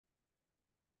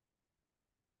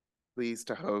Pleased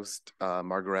to host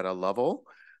Margaretta Lovell,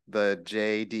 the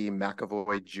J.D.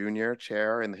 McAvoy Jr.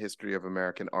 Chair in the History of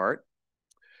American Art.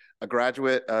 A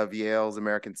graduate of Yale's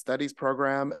American Studies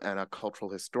program and a cultural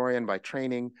historian by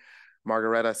training,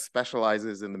 Margaretta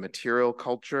specializes in the material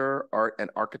culture, art, and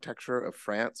architecture of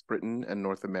France, Britain, and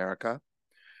North America.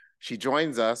 She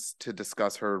joins us to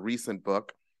discuss her recent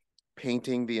book,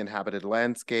 Painting the Inhabited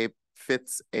Landscape,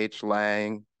 Fitz H.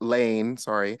 Lane, and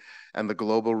the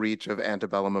Global Reach of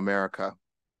Antebellum America.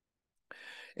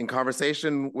 In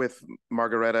conversation with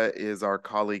Margaretta is our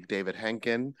colleague David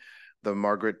Henkin, the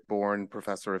Margaret-born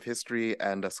professor of history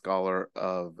and a scholar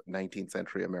of 19th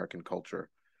century American culture.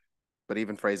 But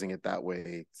even phrasing it that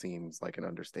way seems like an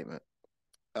understatement.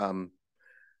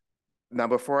 Now,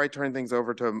 before I turn things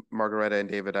over to Margaretta and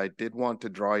David, I did want to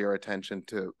draw your attention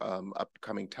to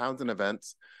upcoming Townsend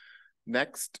events.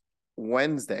 Next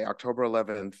Wednesday, October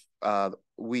 11th,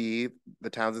 we, the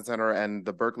Townsend Center and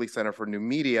the Berkeley Center for New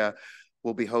Media,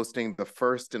 will be hosting the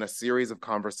first in a series of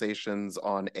conversations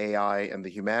on AI and the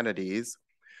humanities.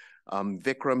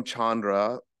 Vikram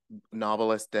Chandra,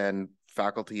 novelist and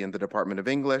faculty in the Department of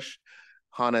English,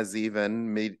 Hannah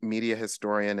Zevan, media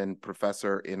historian and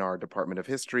professor in our Department of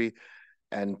History,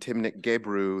 and Timnit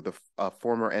Gebru, the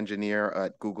former engineer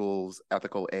at Google's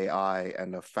Ethical AI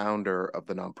and a founder of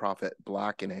the nonprofit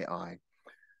Black in AI.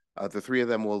 The three of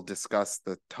them will discuss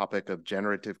the topic of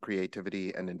generative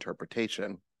creativity and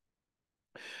interpretation.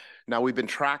 Now, we've been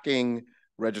tracking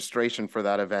registration for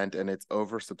that event and it's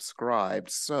oversubscribed.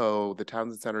 So the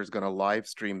Townsend Center is going to live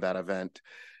stream that event,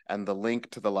 and the link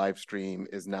to the live stream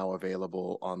is now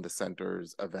available on the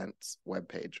center's events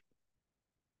webpage.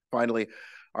 Finally,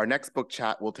 our next book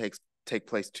chat will take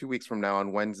place 2 weeks from now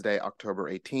on Wednesday, October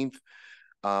 18th,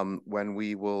 when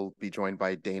we will be joined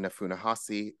by Dana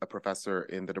Funahasi, a professor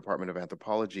in the Department of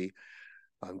Anthropology.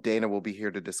 Dana will be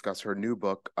here to discuss her new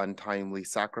book, Untimely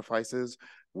Sacrifices,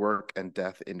 Work and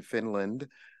Death in Finland,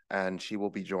 and she will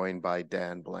be joined by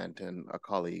Dan Blanton, a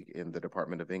colleague in the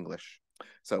Department of English.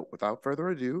 So without further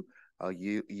ado, I'll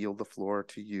yield the floor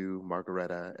to you,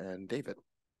 Margaretta and David.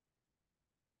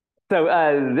 So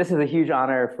this is a huge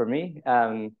honor for me.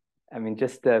 I mean,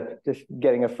 just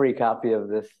getting a free copy of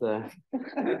this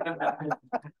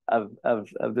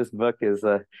of this book is,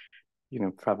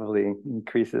 probably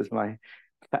increases my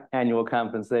annual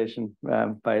compensation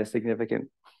by a significant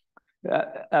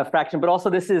fraction. But also,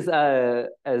 this is,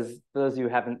 as those of you who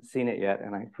haven't seen it yet,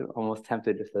 and I'm almost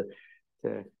tempted just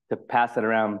to pass it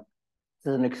around.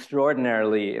 This is an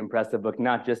extraordinarily impressive book,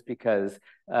 not just because,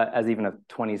 as even a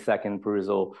 20-second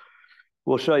perusal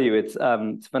will show you, it's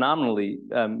phenomenally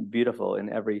beautiful in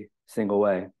every single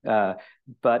way.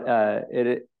 But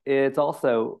it's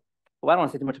also, well, I don't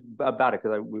want to say too much about it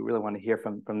because we really want to hear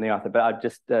from the author. But I'll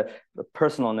just a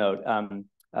personal note: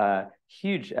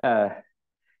 huge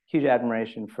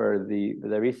admiration for the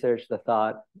research, the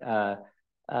thought,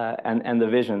 and the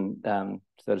vision,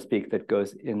 so to speak, that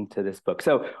goes into this book.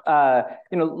 So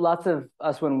lots of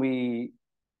us, when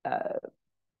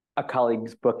a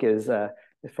colleague's book is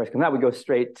first comes out, we go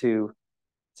straight to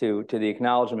the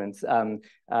acknowledgments and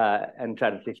try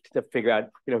to figure out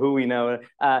who we know.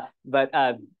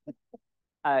 But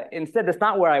instead, that's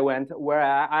not where I went. Where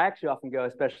I actually often go,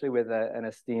 especially with an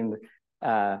esteemed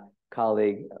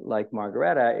colleague like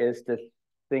Margaretta, is to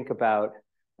think about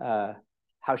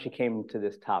how she came to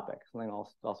this topic. Something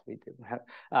else we do.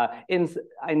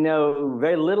 I know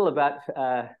very little about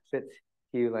Fitz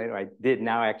H. Lane, or I did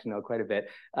now actually know quite a bit.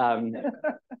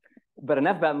 But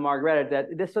enough about Margaretta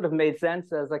that this sort of made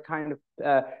sense as a kind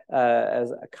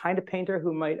of painter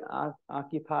who might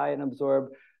occupy and absorb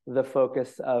the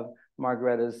focus of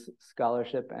Margaretta's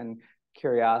scholarship and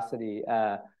curiosity.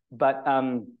 But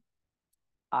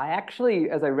I actually,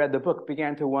 as I read the book,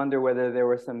 began to wonder whether there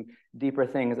were some deeper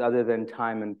things other than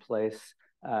time and place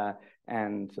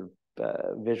and sort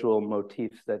of visual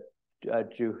motifs that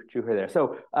drew her there.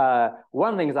 So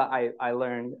one of the things I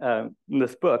learned in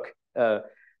this book,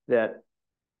 that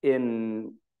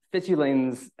in Fitz H.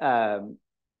 Lane's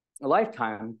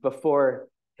lifetime, before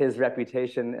his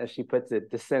reputation, as she puts it,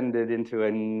 descended into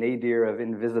a nadir of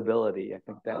invisibility, I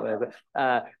think that was,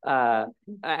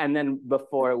 and then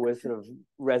before it was sort of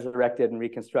resurrected and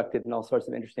reconstructed in all sorts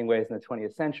of interesting ways in the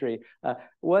 20th century,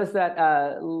 was that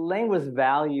Lane was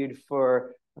valued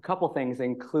for a couple things,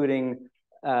 including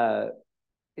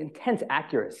intense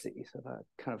accuracy, so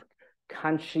a kind of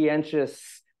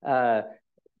conscientious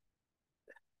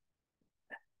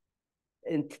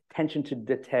attention to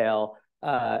detail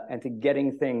and to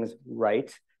getting things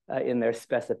right in their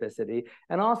specificity,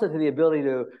 and also to the ability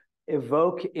to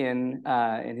evoke in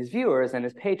his viewers and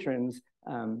his patrons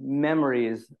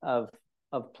memories of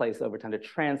of place over time, to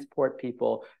transport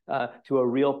people to a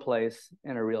real place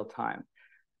in a real time,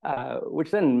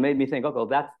 which then made me think, okay,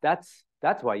 well,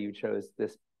 that's why you chose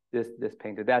this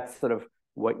painter. That's sort of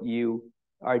what you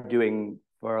are doing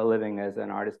for a living as an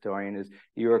art historian, is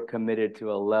you're committed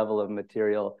to a level of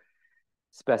material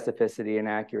specificity and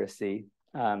accuracy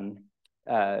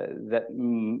that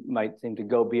might seem to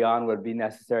go beyond what would be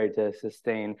necessary to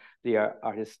sustain the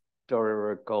art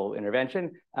historical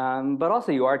intervention. But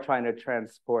also you are trying to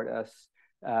transport us,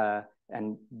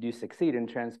 and you succeed in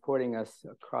transporting us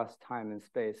across time and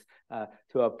space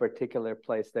to a particular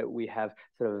place that we have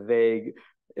sort of vague,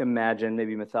 imagined,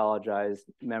 maybe mythologized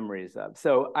memories of.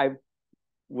 So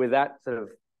with that sort of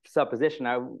supposition,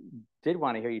 I did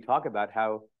want to hear you talk about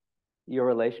how your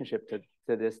relationship to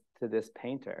this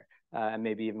painter, and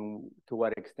maybe even to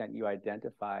what extent you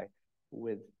identify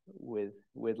with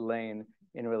Lane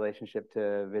in relationship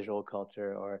to visual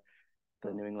culture or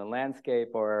the New England landscape,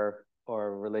 or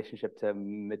relationship to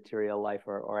material life,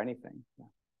 or anything. Yeah.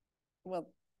 Well,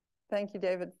 thank you,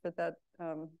 David, for that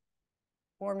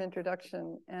warm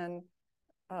introduction, and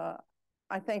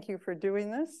I thank you for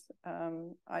doing this.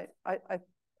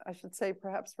 I should say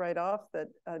perhaps right off that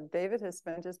David has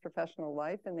spent his professional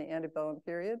life in the antebellum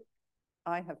period.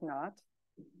 I have not.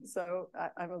 So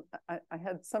I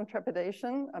had some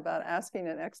trepidation about asking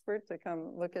an expert to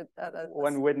come look at that.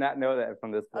 One would not know that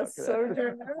from this book.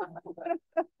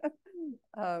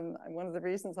 One of the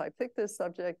reasons I picked this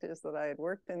subject is that I had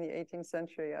worked in the 18th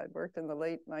century. I'd worked in the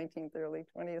late 19th, early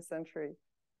 20th century.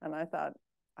 And I thought,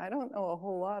 I don't know a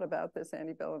whole lot about this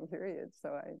antebellum period.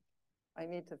 So I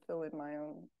need to fill in my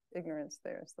own ignorance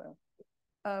there. So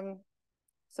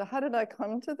how did I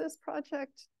come to this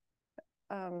project?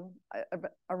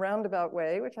 A roundabout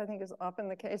way, which I think is often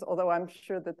the case, although I'm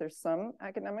sure that there's some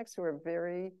academics who are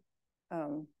very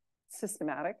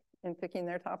systematic in picking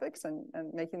their topics and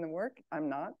making them work. I'm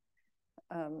not.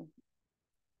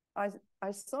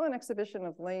 I saw an exhibition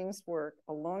of Lane's work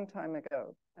a long time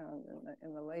ago,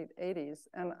 in the late 80s,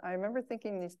 and I remember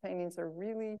thinking these paintings are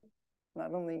really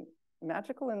not only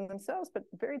magical in themselves, but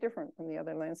very different from the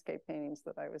other landscape paintings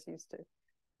that I was used to.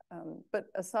 But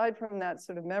aside from that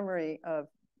sort of memory of,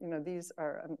 these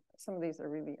are, some of these are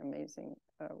really amazing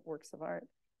works of art.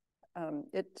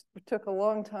 It took a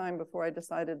long time before I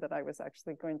decided that I was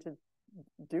actually going to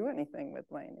do anything with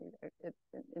Lane.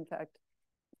 In fact,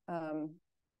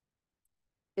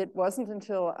 it wasn't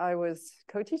until I was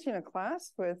co-teaching a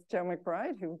class with Joe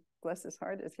McBride, who, bless his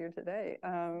heart, is here today,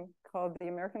 called The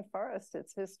American Forest,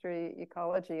 Its History,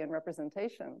 Ecology, and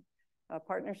Representation, a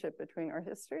partnership between art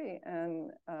history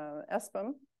and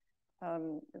ESPM,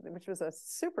 which was a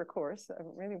super course, a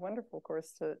really wonderful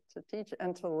course to teach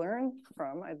and to learn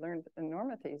from. I learned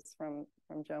enormities from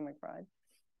Joe McBride,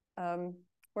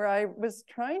 where I was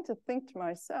trying to think to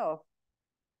myself,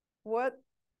 what's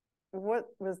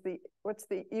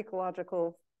the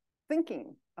ecological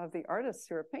thinking of the artists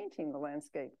who are painting the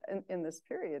landscape in this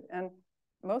period? And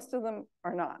most of them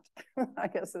are not, I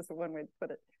guess is the one way to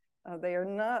put it. They are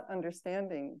not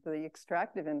understanding the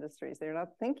extractive industries. They're not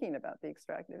thinking about the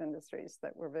extractive industries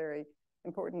that were very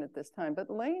important at this time.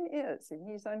 But Lane is, and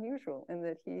he's unusual in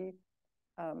that he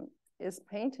is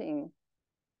painting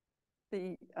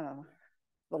the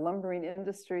lumbering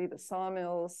industry, the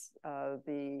sawmills,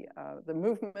 the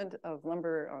movement of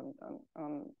lumber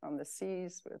on the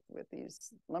seas with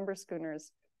these lumber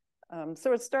schooners.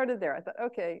 So it started there. I thought,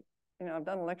 okay, I've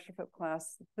done a lecture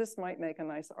class. This might make a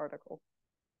nice article.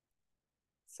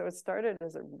 So it started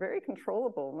as a very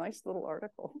controllable, nice little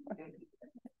article.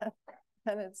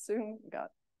 And it soon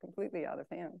got completely out of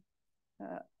hand.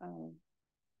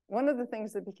 One of the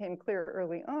things that became clear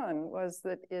early on was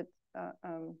that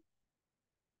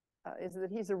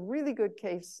he's a really good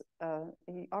case.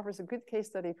 He offers a good case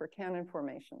study for canon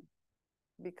formation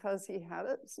because he had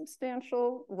a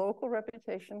substantial local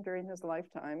reputation during his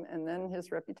lifetime, and then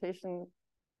his reputation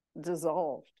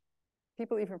dissolved.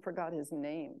 People even forgot his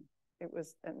name. It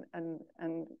was, and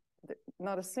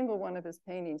not a single one of his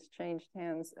paintings changed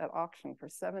hands at auction for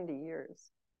 70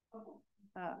 years.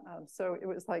 So it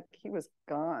was like he was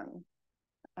gone.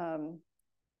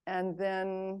 And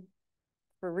then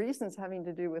for reasons having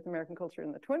to do with American culture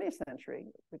in the 20th century,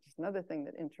 which is another thing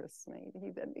that interests me,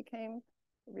 he then became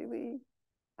really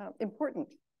important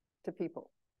to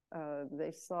people.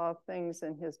 They saw things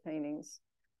in his paintings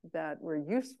that were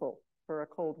useful for a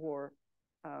Cold War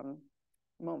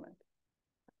moment.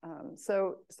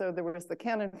 So there was the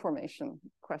canon formation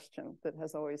question that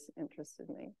has always interested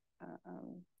me.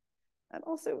 And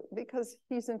also because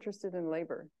he's interested in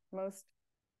labor. Most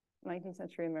 19th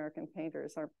century American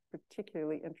painters are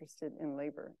particularly interested in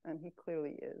labor, and he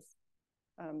clearly is.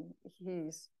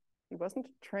 he wasn't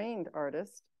a trained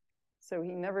artist, so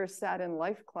he never sat in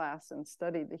life class and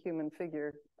studied the human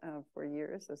figure for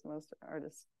years, as most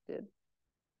artists did.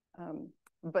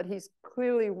 But he's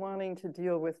clearly wanting to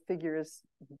deal with figures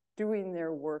doing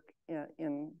their work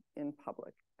in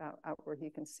public, out where he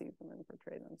can see them and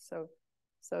portray them. So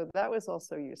that was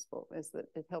also useful, is that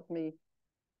it helped me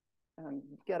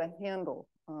get a handle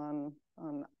on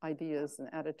ideas and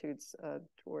attitudes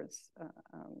towards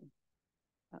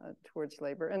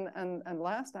labor. And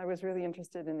last, I was really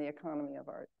interested in the economy of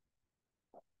art.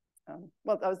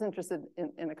 Well, I was interested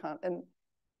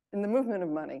in the movement of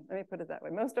money. Let me put it that way.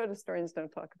 Most art historians don't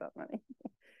talk about money,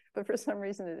 but for some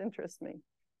reason it interests me.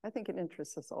 I think it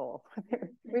interests us all.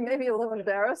 We may be a little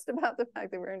embarrassed about the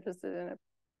fact that we're interested in it.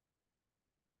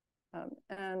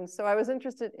 And so I was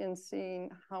interested in seeing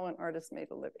how an artist made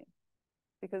a living,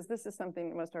 because this is something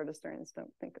that most art historians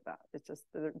don't think about. It's just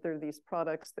there are these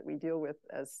products that we deal with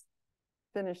as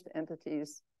finished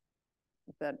entities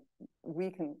that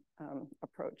we can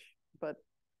approach. But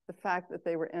the fact that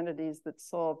they were entities that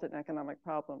solved an economic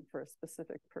problem for a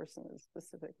specific person at a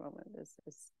specific moment is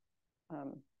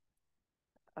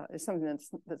something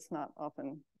that's not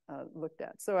often looked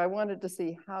at. So I wanted to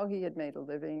see how he had made a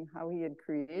living, how he had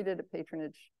created a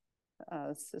patronage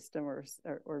system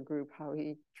or group, how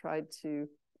he tried to,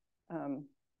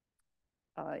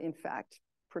 in fact,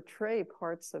 portray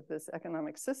parts of this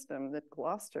economic system that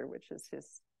Gloucester, which is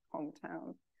his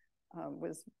hometown,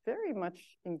 was very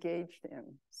much engaged in.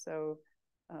 So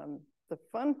the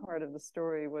fun part of the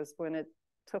story was when it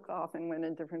took off and went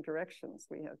in different directions.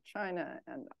 We have China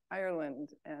and Ireland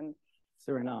and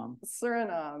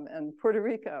Suriname and Puerto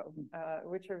Rico,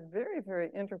 which are very, very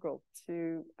integral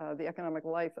to the economic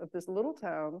life of this little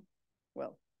town,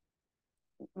 well,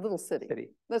 little city.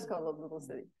 Let's call it a little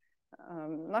city.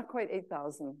 Not quite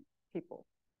 8,000 people.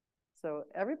 So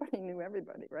everybody knew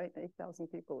everybody, right? 8,000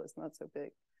 people is not so big.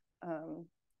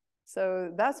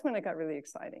 So that's when it got really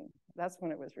exciting. That's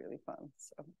when it was really fun.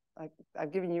 So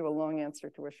I've given you a long answer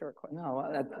to a short question. No,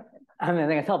 I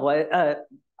think it's helpful.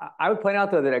 I would point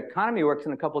out, though, that economy works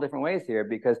in a couple different ways here,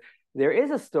 because there is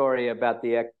a story about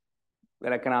an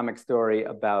economic story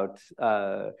about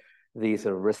the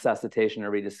sort of resuscitation or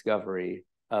rediscovery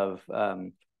of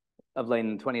late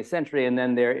in the 20th century. And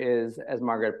then there is, as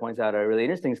Margaret points out, a really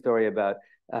interesting story about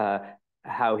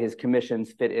how his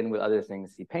commissions fit in with other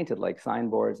things he painted, like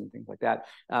signboards and things like that.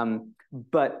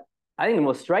 But I think the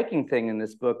most striking thing in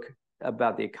this book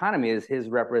about the economy is his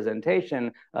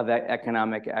representation of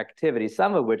economic activity,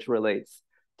 some of which relates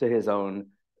to his own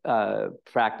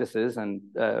practices and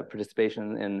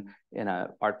participation in an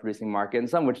art producing market, and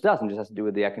some which doesn't, just has to do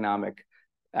with the economic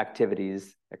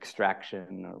activities,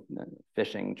 extraction, or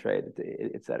fishing, trade,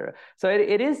 et cetera. So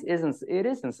it is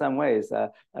in some ways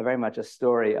very much a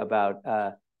story about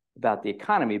the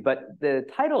economy. But the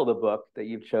title of the book that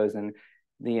you've chosen,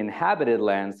 The Inhabited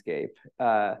Landscape,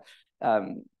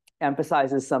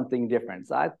 emphasizes something different.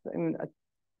 So I mean, it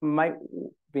might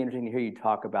be interesting to hear you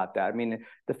talk about that. I mean,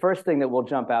 the first thing that will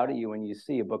jump out at you when you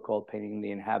see a book called Painting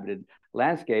the Inhabited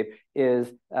Landscape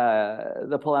is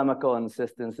the polemical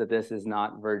insistence that this is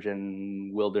not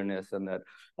virgin wilderness, and that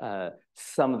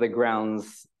some of the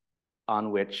grounds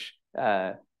on which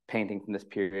painting from this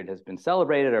period has been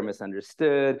celebrated or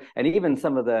misunderstood, and even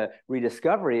some of the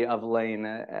rediscovery of Lane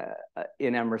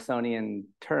in Emersonian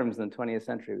terms in the 20th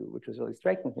century, which was really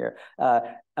striking here,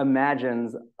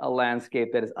 imagines a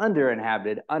landscape that is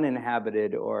underinhabited,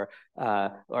 uninhabited, or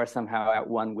somehow at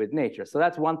one with nature. So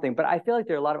that's one thing. But I feel like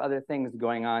there are a lot of other things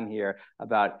going on here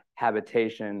about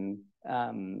habitation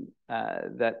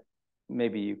that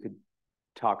maybe you could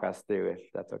talk us through, if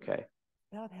that's okay.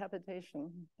 About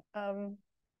habitation.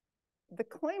 The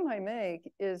claim I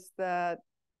make is that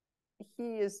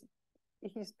he's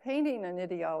painting an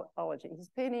ideology. He's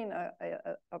painting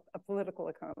a political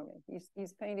economy.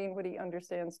 He's painting what he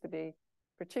understands to be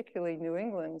particularly New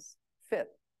England's fit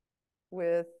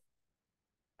with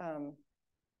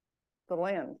the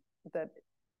land that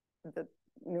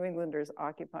New Englanders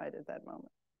occupied at that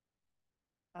moment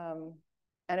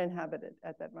and inhabited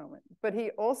at that moment. But he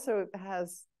also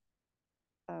has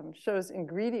shows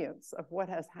ingredients of what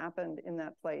has happened in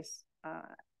that place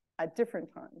at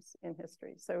different times in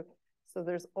history. So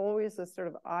there's always a sort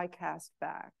of eye cast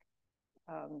back.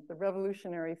 The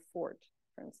Revolutionary Fort,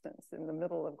 for instance, in the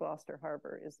middle of Gloucester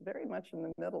Harbor, is very much in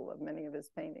the middle of many of his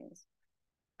paintings.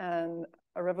 And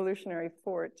a Revolutionary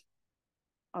Fort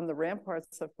on the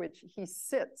ramparts of which he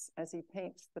sits as he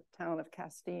paints the town of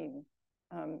Castine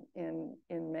in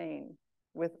Maine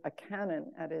with a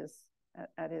cannon at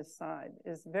his side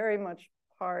is very much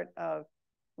part of,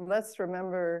 let's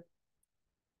remember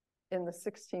in the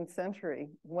 16th century,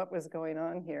 what was going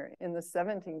on here? In the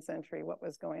 17th century, what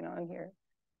was going on here?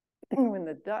 When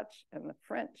the Dutch and the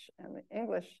French and the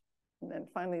English, and then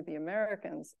finally the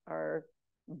Americans are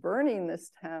burning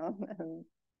this town and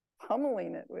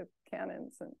pummeling it with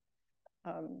cannons, and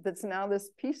that's now this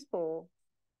peaceful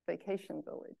vacation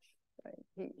village.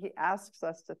 Right? He asks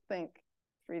us to think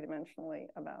three-dimensionally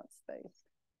about space.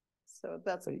 So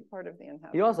that's part of the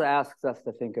inhabited. He also asks us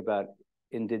to think about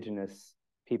indigenous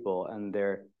people and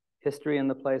their history in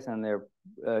the place and their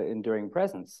enduring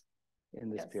presence in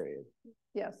this period.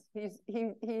 Yes,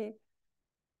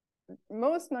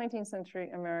 most 19th century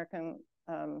American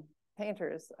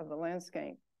painters of the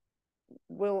landscape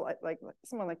will, like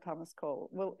someone like Thomas Cole,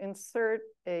 will insert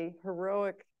a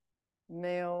heroic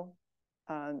male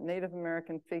Native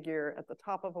American figure at the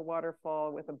top of a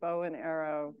waterfall with a bow and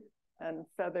arrow and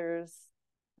feathers,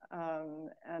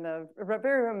 and a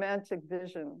very romantic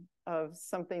vision of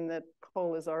something that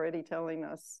Cole is already telling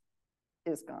us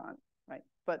is gone, right?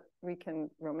 But we can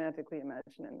romantically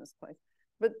imagine in this place.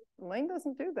 But Lane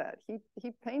doesn't do that.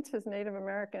 He paints his Native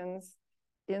Americans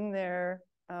in their,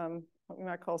 what we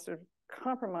might call sort of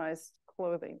compromised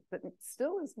clothing that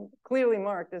still is clearly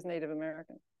marked as Native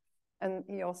American. And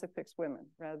he also picks women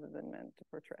rather than men to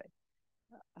portray.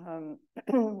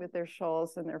 With their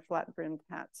shawls and their flat-brimmed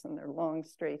hats and their long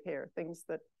straight hair, things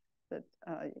that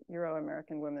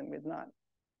Euro-American women would not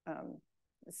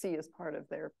see as part of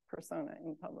their persona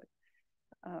in public.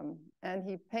 And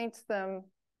he paints them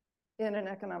in an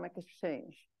economic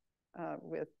exchange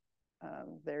with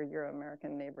their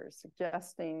Euro-American neighbors,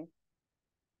 suggesting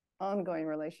ongoing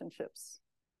relationships,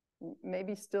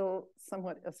 maybe still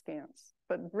somewhat askance,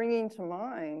 but bringing to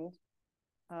mind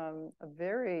a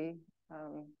very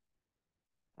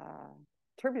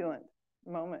turbulent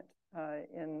moment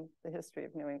in the history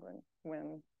of New England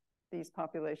when these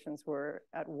populations were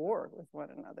at war with one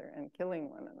another and killing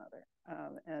one another.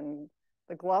 And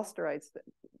the Gloucerites,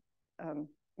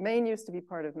 Maine used to be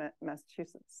part of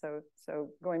Massachusetts, so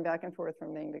going back and forth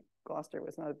from Maine to Gloucester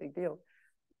was not a big deal,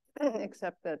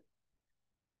 except that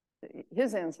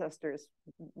his ancestors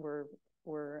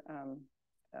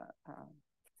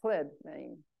fled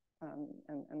Maine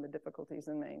and the difficulties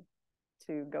in Maine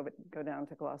to go down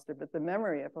to Gloucester. But the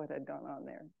memory of what had gone on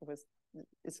there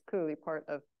is clearly part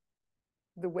of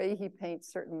the way he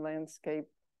paints certain landscape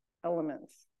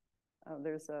elements.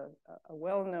 There's a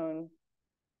well-known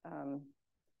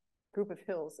group of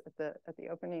hills at the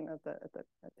opening of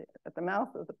at the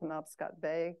mouth of the Penobscot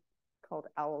Bay called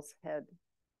Owl's Head,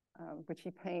 which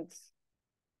he paints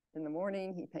in the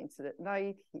morning, he paints it at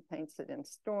night, he paints it in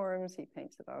storms, he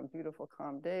paints it on beautiful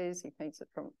calm days, he paints it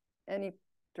from any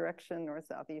direction, north,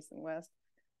 south, east, and west.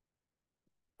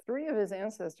 3 of his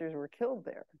ancestors were killed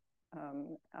there.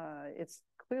 It's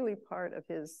clearly part of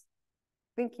his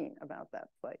thinking about that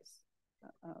place.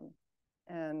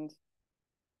 And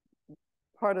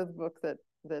part of the book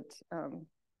that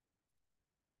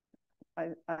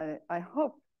I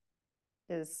hope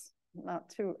is not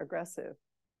too aggressive.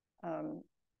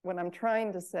 What I'm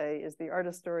trying to say is the art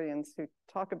historians who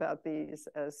talk about these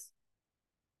as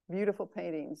beautiful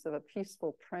paintings of a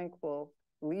peaceful, tranquil,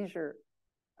 leisure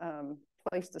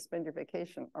place to spend your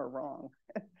vacation are wrong.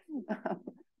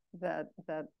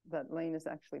 that Lane is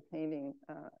actually painting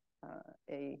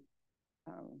a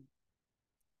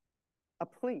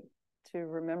plea to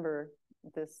remember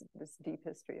this deep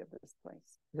history of this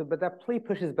place. But that plea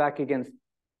pushes back against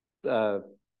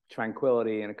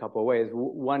tranquility in a couple of ways.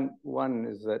 One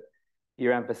is that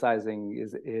you're emphasizing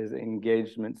is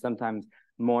engagement, sometimes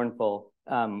mournful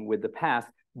with the past,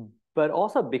 but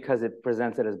also because it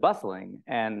presents it as bustling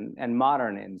and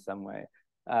modern in some way,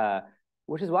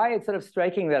 which is why it's sort of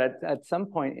striking that at some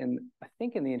point I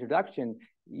think in the introduction,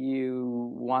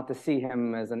 you want to see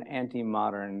him as an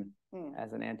anti-modern,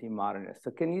 as an anti-modernist.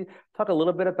 So can you talk a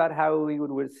little bit about how we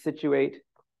would situate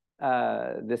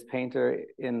this painter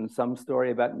in some story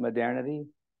about modernity?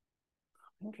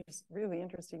 Really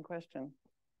interesting question.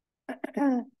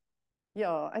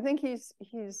 Yeah, I think he's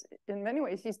in many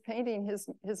ways he's painting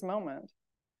his moment,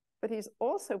 but he's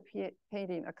also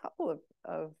painting a couple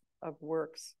of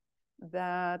works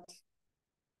that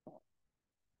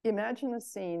imagine a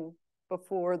scene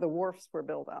before the wharfs were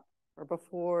built up, or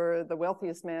before the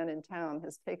wealthiest man in town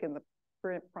has taken the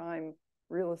prime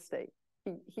real estate.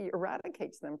 He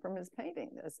eradicates them from his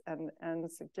painting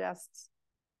and suggests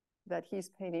that he's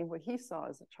painting what he saw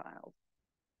as a child.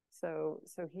 So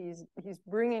he's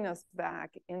bringing us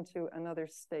back into another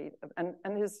state of,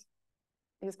 and his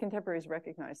contemporaries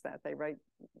recognize that. They write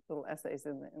little essays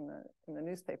in the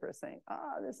newspaper saying,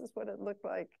 this is what it looked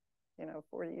like,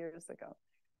 40 years ago.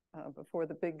 before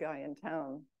the big guy in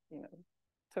town,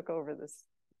 took over this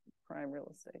prime real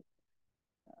estate.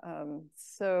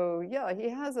 So yeah, he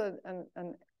has an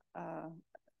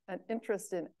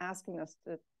interest in asking us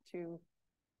to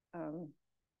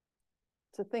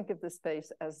think of the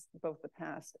space as both the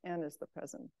past and as the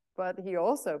present. But he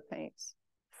also paints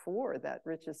for that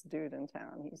richest dude in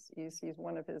town. He's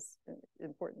one of his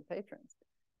important patrons.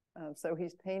 So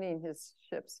he's painting his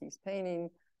ships. He's painting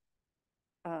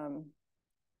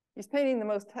the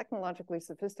most technologically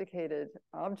sophisticated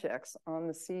objects on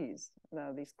the seas,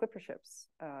 these clipper ships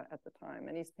at the time.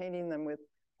 And he's painting them with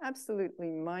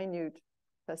absolutely minute,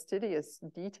 fastidious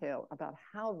detail about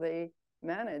how they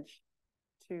manage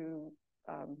to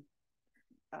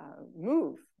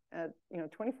move at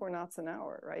 24 knots an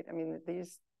hour, right? I mean,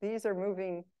 these are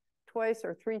moving twice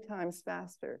or three times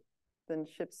faster than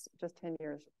ships just 10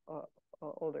 years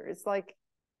older. It's like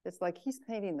he's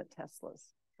painting the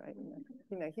Teslas, right?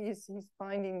 He's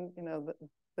finding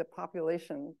the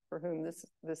population for whom this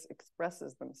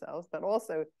expresses themselves, but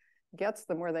also gets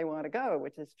them where they want to go,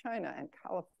 which is China and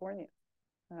California.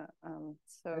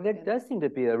 So there does seem to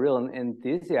be a real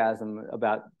enthusiasm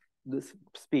about this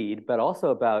speed, but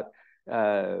also about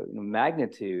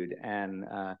magnitude. And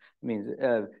there's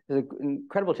an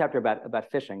incredible chapter about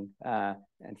fishing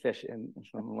and fish in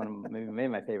one of maybe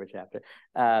my favorite chapter.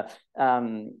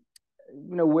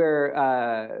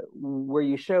 Where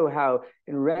you show how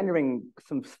in rendering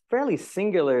some fairly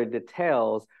singular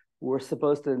details, we're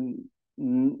supposed to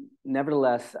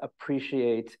nevertheless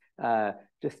appreciate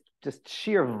just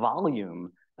sheer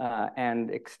volume and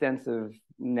extensive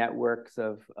networks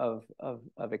of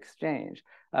exchange,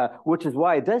 which is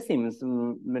why it does seem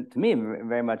to me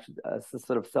very much a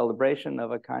sort of celebration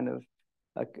of a kind of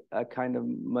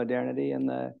modernity in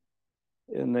the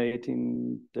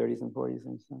 1830s and 40s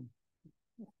and so on.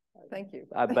 Thank you.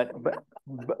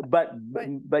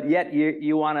 But yet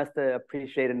you want us to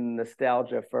appreciate a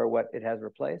nostalgia for what it has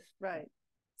replaced. Right.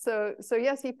 So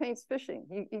yes, he paints fishing.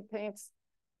 He paints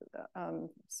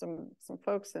some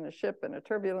folks in a ship in a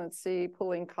turbulent sea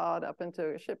pulling cod up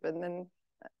into a ship, and then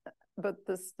but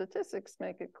the statistics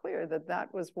make it clear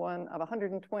that was one of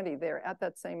 120 there at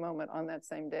that same moment on that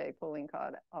same day pulling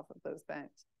cod off of those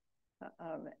banks,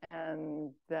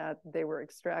 and that they were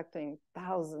extracting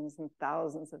thousands and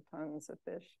thousands of tons of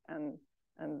fish and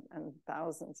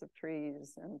thousands of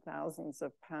trees and thousands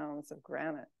of pounds of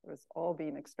granite. It was all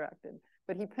being extracted.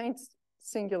 But he paints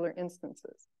singular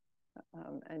instances.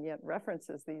 And yet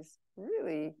references these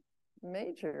really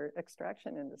major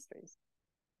extraction industries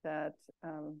that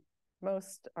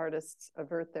most artists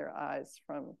avert their eyes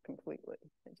from completely.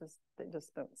 They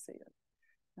just don't see it.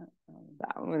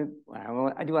 I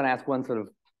do want to ask one sort of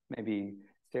maybe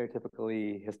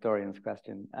stereotypically historian's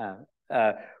question,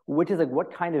 which is like,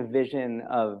 what kind of vision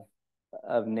of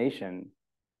nation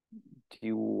do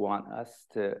you want us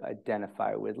to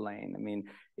identify with Lane? I mean,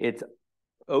 it's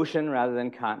ocean rather than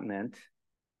continent.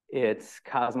 It's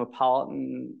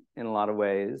cosmopolitan in a lot of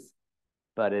ways,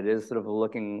 but it is sort of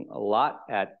looking a lot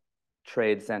at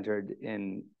trade centered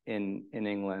in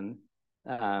England.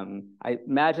 I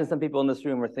imagine some people in this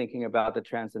room are thinking about the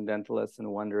transcendentalists and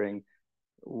wondering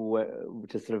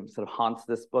which is sort of haunts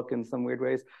this book in some weird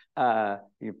ways.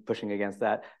 You're pushing against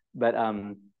that, but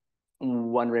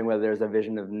wondering whether there's a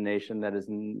vision of nation that is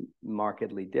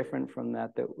markedly different from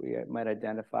that we might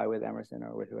identify with Emerson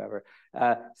or with whoever.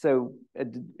 So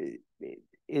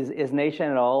is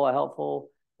nation at all a helpful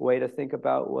way to think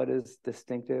about what is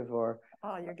distinctive? Or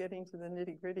you're getting to the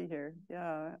nitty-gritty here.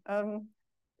 Yeah.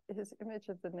 His image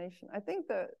of the nation. I think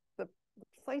the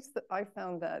place that I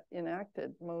found that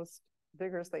enacted most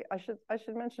vigorously, I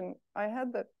should mention, I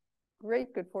had the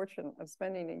great good fortune of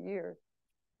spending a year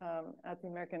at the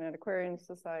American Antiquarian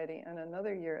Society and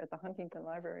another year at the Huntington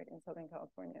Library in Southern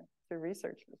California to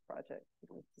research this project. It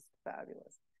was just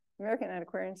fabulous. The American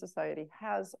Antiquarian Society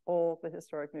has all the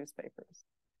historic newspapers.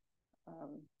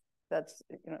 That's,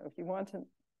 if you want to.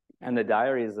 And the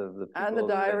diaries of the people. And the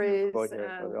diaries,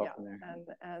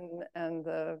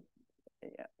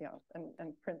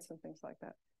 and prints and things like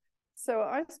that. So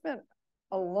I spent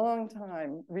a long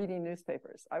time reading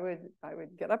newspapers. I would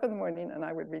get up in the morning and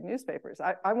I would read newspapers.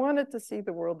 I wanted to see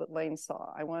the world that Lane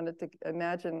saw. I wanted to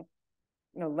imagine,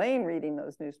 Lane reading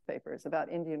those newspapers about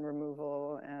Indian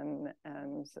removal and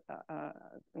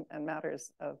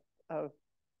matters of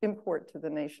import to the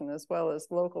nation, as well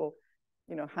as local,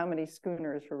 how many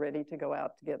schooners were ready to go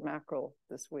out to get mackerel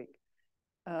this week.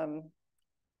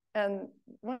 And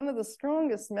one of the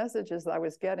strongest messages I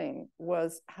was getting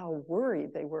was how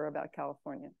worried they were about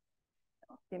California.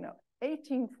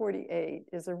 1848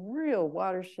 is a real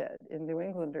watershed in New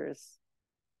Englanders'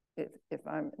 if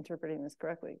I'm interpreting this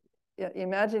correctly,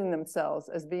 imagining themselves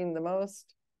as being the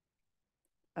most,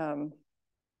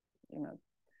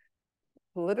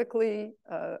 politically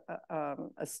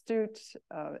astute,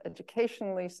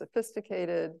 educationally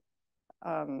sophisticated,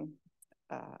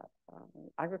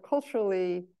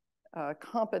 agriculturally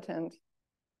competent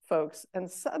folks,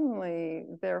 and suddenly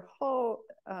their whole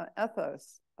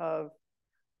ethos of,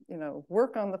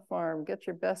 work on the farm, get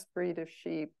your best breed of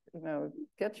sheep,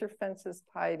 get your fences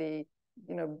tidy,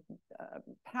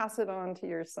 pass it on to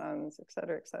your sons, et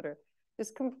cetera,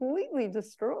 is completely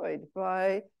destroyed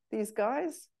by these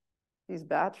guys, these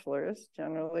bachelors,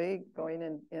 generally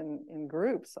going in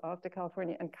groups off to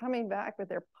California and coming back with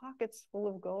their pockets full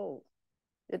of gold.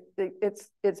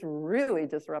 It's really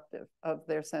disruptive of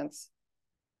their sense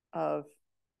of,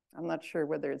 I'm not sure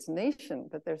whether it's nation,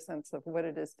 but their sense of what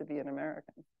it is to be an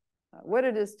American, what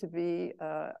it is to be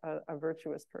a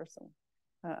virtuous person,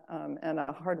 and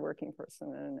a hardworking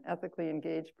person, and an ethically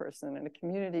engaged person, and a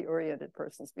community-oriented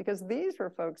person. Because these were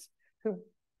folks who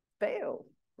failed,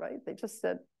 right? They just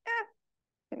said,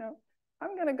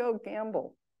 I'm going to go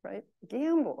gamble, right?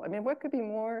 Gamble. I mean, what could be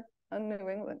more un-New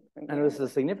England? And it was a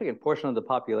significant portion of the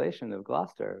population of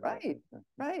Gloucester. Right,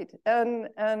 right. And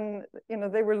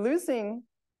they were losing,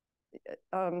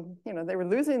 they were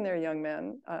losing their young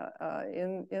men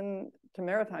to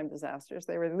maritime disasters.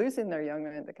 They were losing their young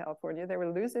men to California. They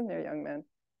were losing their young men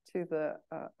to the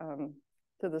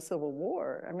Civil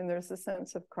War. I mean, there's a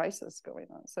sense of crisis going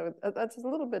on. So that's a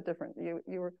little bit different.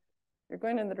 You're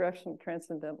going in the direction of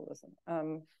transcendentalism.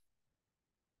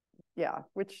 Yeah,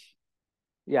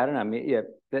 I don't know. I mean,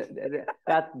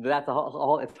 that's a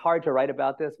whole. It's hard to write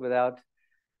about this without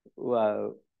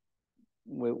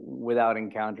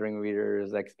encountering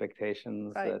readers'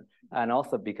 expectations, right. And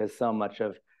also because so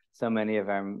many of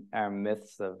our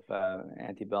myths of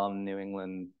antebellum New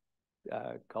England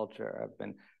culture have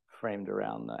been framed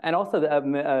around that, and also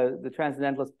the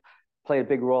transcendentalists play a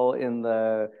big role in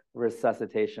the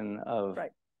resuscitation of,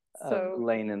 right.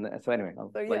 Lane. So anyway,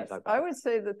 yes, I would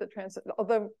say that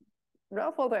although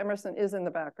Ralph Waldo Emerson is in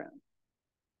the background,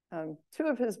 two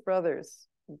of his brothers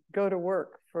go to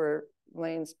work for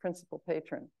Lane's principal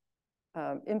patron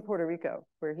in Puerto Rico,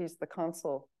 where he's the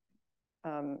consul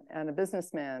and a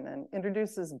businessman, and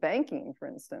introduces banking, for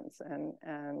instance,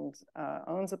 and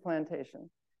owns a plantation.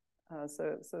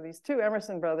 So these two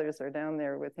Emerson brothers are down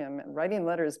there with him and writing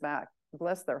letters back.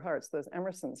 Bless their hearts, those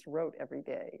Emersons wrote every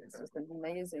day. It's just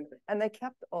amazing. And they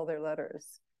kept all their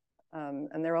letters.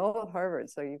 And they're all at Harvard,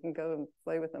 so you can go and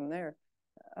play with them there.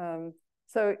 And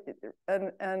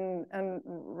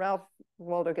Ralph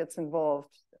Waldo gets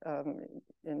involved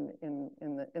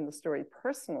in the story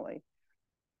personally.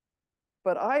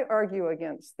 But I argue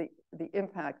against the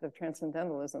impact of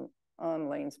transcendentalism on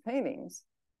Lane's paintings,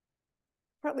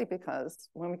 partly because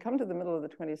when we come to the middle of the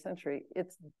 20th century,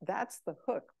 that's the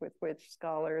hook with which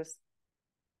scholars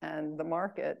and the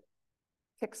market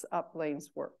picks up Lane's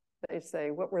work. They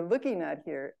say, what we're looking at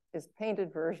here is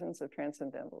painted versions of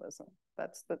transcendentalism.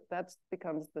 That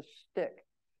becomes the shtick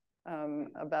in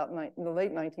the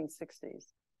late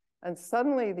 1960s. And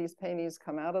suddenly these paintings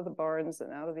come out of the barns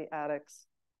and out of the attics,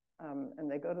 and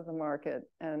they go to the market,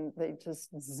 and they just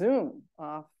zoom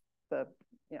off the,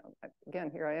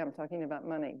 again, here I am talking about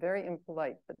money, very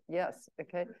impolite, but yes,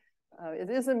 okay.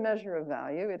 It is a measure of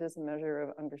value. It is a measure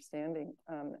of understanding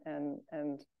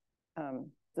and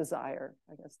desire,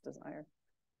 I guess, desire.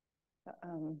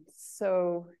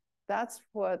 So that's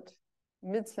what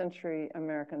mid-century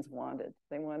Americans wanted.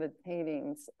 They wanted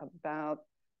paintings about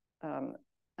an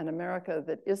America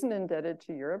that isn't indebted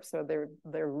to Europe. So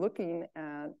they're looking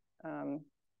at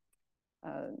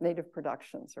native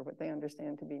productions, or what they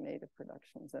understand to be native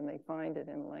productions, and they find it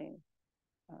in Lane,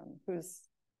 who's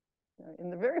in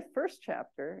the very first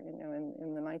chapter,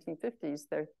 in the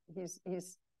 1950s, he's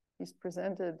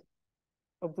presented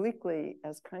obliquely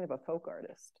as kind of a folk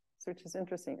artist, which is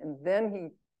interesting. And then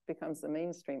he becomes the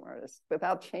mainstream artist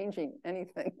without changing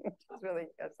anything, which is really,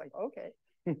 it's like, okay.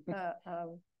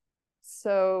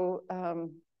 So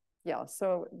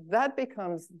that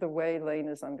becomes the way Lane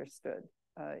is understood,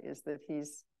 is that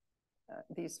he's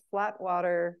these flat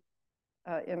water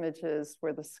images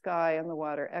where the sky and the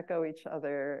water echo each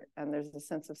other, and there's a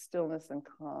sense of stillness and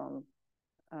calm.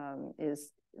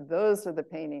 Those are the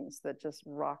paintings that just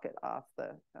rocket off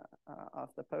the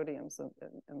podiums and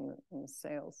the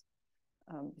sales.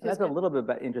 That's a little bit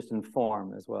about interest in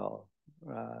form as well,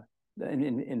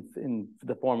 in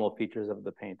the formal features of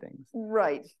the paintings.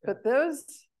 Right, yeah.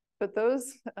 but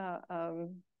those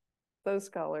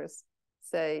scholars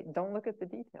say, don't look at the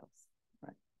details.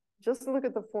 Right. Just look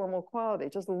at the formal quality.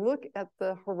 Just look at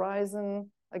the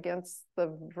horizon against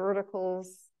the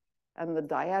verticals and the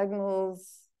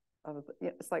diagonals of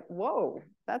it's like, whoa,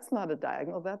 that's not a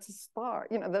diagonal, that's a spar.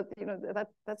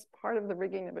 That's part of the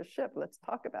rigging of a ship. Let's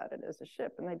talk about it as a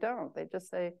ship. And they don't. They just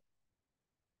say,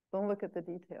 don't look at the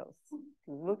details.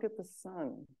 Look at the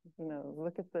sun.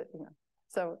 Look at the.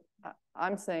 So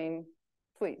I'm saying,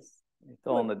 please. It's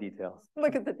all in the details.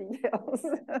 Look at the details.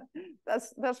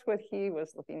 That's what he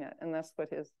was looking at, and that's what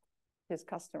his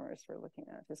customers were looking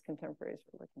at, his contemporaries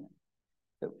were looking at.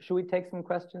 So should we take some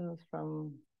questions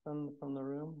from the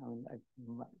room? I mean,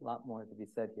 a lot more to be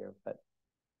said here, but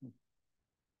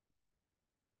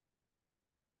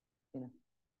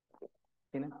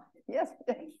Tina? Yes.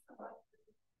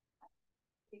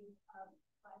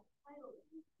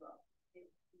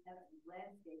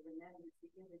 Landscape, and then it's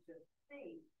the image of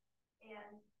space.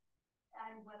 And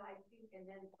what I think, and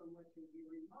then from what you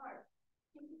remarked,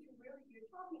 I think you're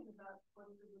talking about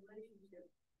what the relationship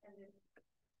and the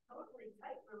totally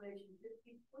tight relationship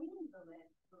between the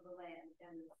land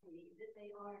and the sea, that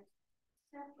they aren't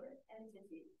separate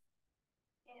entities.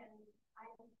 And I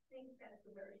think that's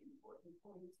a very important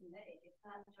point to make. It's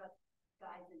not just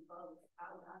guys and boats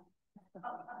out on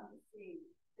the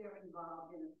sea. They're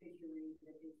involved in a fishery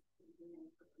that is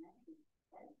continuing for connections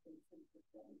since the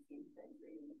 17th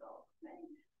century in the Gulf of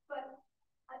Maine. But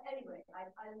anyway,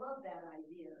 I love that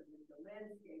idea that the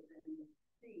landscape and the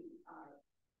sea are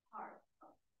part of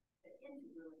the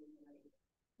integrally related.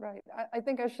 Right. I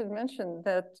think I should mention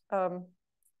that,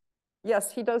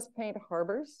 yes, he does paint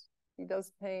harbors. He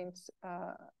does paint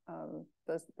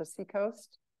the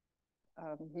seacoast.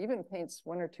 He even paints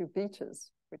one or two beaches,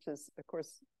 which is, of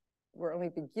course, we're only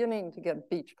beginning to get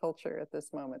beach culture at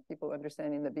this moment. People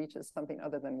understanding the beach is something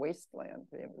other than wasteland.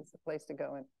 It's a place to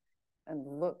go and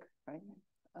look, right?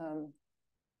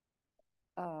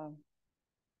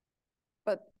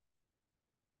 But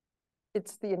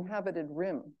it's the inhabited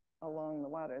rim along the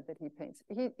water that he paints.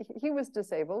 He was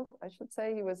disabled, I should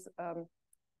say. He was,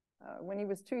 when he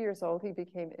was 2 years old, he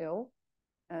became ill.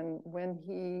 And when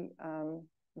he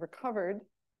recovered,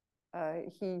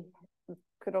 he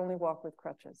could only walk with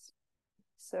crutches.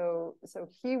 So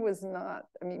he was not,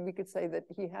 I mean, we could say that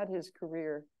he had his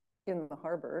career in the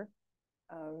harbor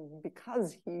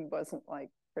because he wasn't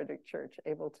like Frederick Church,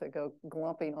 able to go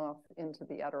glumping off into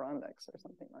the Adirondacks or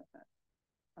something like that.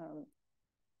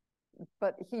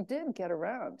 But he did get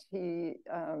around. He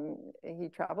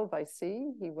traveled by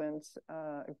sea. He went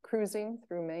cruising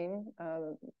through Maine,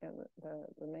 the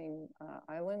Maine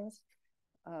islands,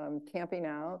 camping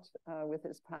out with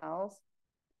his pals.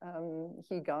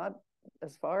 He got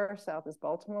as far south as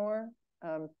Baltimore,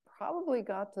 probably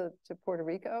got to Puerto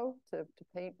Rico to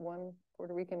paint one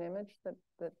Puerto Rican image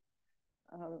that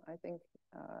I think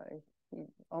he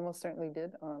almost certainly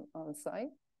did on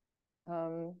site.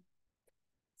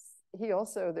 He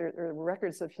also, there are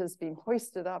records of his being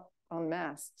hoisted up on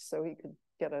masts so he could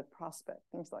get a prospect,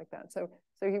 things like that. So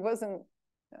he wasn't,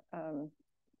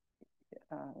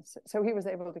 so he was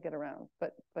able to get around,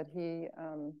 but he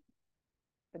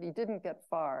didn't get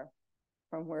far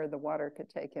from where the water could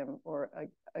take him, or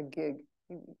a gig.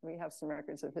 We have some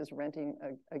records of his renting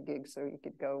a gig so he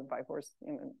could go by horse,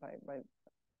 by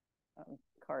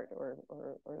cart or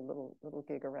little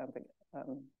gig around the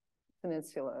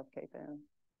peninsula of Cape Ann.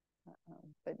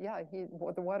 But yeah,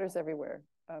 the water's everywhere.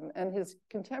 And his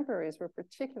contemporaries were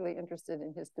particularly interested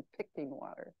in his depicting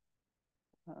water.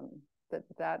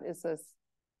 That is a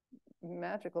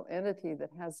magical entity that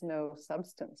has no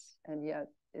substance and yet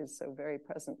is so very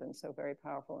present and so very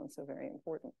powerful and so very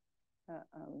important.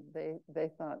 They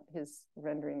thought his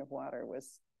rendering of water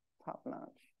was top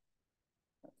notch.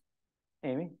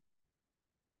 Amy?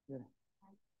 Yeah.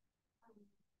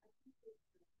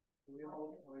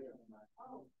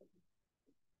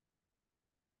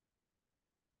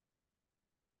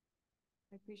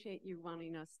 I appreciate you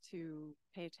wanting us to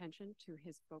pay attention to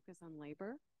his focus on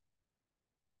labor.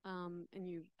 And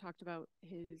you talked about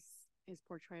his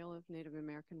portrayal of Native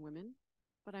American women,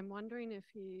 but I'm wondering if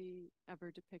he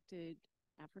ever depicted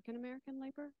African American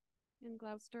labor in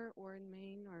Gloucester or in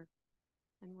Maine or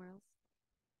anywhere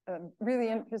else. Really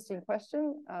interesting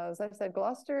question. As I said,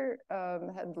 Gloucester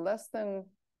had less than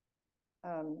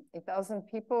 1,000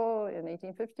 people in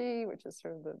 1850, which is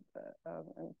sort of an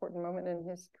important moment in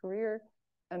his career,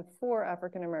 and 4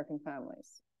 African American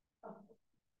families.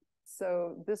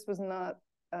 So this was not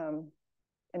an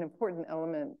important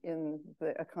element in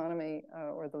the economy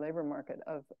or the labor market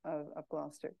of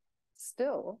Gloucester.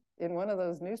 Still, in one of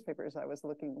those newspapers I was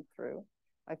looking through,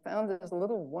 I found these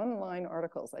little one-line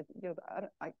articles.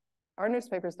 Our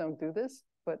newspapers don't do this,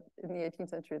 but in the 18th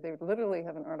century, they would literally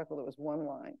have an article that was one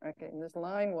line. Okay, and this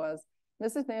line was,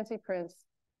 Mrs. Nancy Prince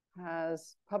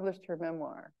has published her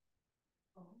memoir.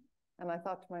 And I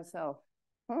thought to myself,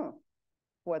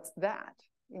 what's that?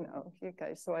 You know,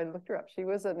 okay, so I looked her up. She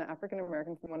was an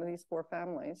African-American from one of these four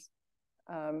families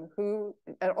who,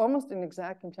 almost an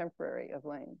exact contemporary of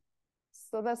Lane.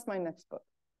 So that's my next book.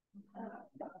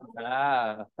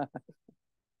 Ah.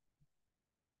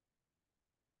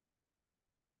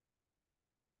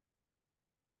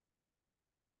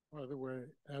 By the way,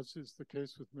 as is the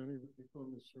case with many of the people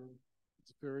in this room,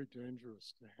 it's very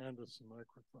dangerous to hand us a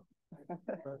microphone.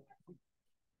 But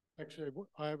actually,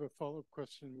 I have a follow-up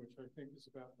question, which I think is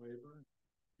about labor.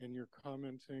 And you're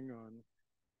commenting on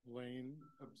Lane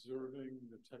observing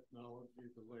the technology,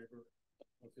 the labor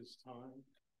of his time.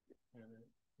 And it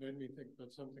made me think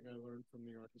about something I learned from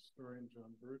the art historian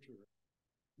John Berger,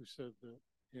 who said that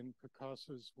in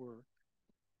Picasso's work,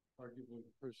 arguably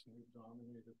the person who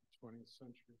dominated the 20th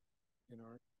century in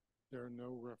art, there are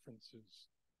no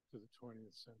references to the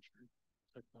 20th century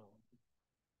technology.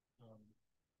 And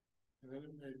then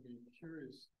it made me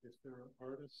curious if there are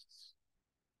artists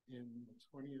in the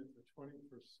 20th or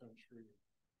 21st century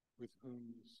with whom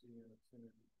you see an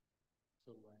affinity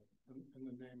to Lane. And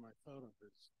the name I thought of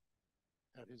is,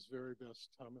 at his very best,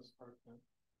 Thomas Hartnett,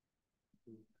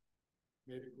 who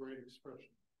made a great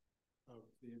expression of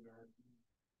the American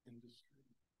industry.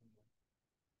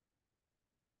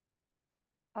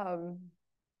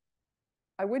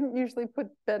 I wouldn't usually put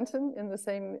Benton in the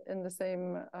same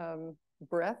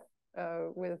breath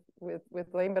with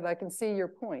Lane, but I can see your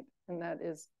point, and that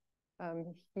is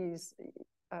he's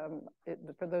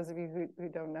for those of you who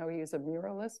don't know, he is a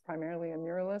muralist, primarily a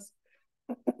muralist,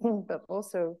 but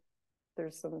also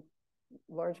there's some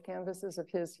large canvases of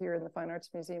his here in the Fine Arts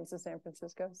Museums of San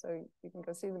Francisco, so you can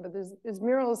go see them. But his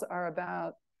murals are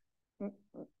about,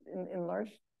 in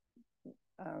large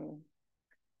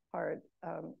part,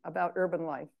 about urban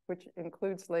life, which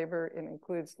includes labor, it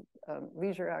includes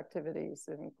leisure activities,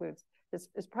 it includes,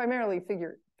 it's primarily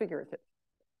figurative.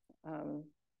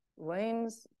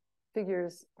 Lane's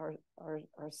figures are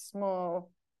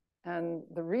small, and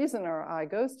the reason our eye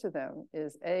goes to them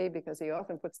is A, because he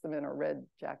often puts them in a red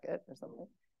jacket or something,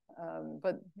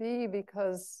 but B,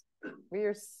 because we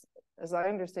are, as I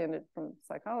understand it from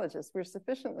psychologists, we're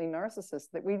sufficiently narcissists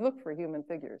that we look for human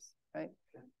figures, right?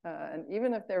 And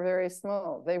even if they're very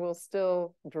small, they will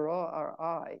still draw our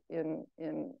eye in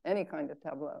any kind of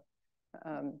tableau.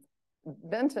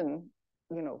 Benton,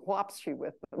 you know, whops you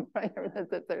with them, right?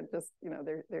 That they're just, you know,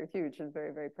 they're huge and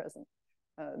very, very present.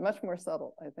 Much more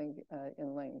subtle, I think,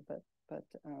 in Lane. But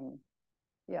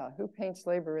yeah, who paints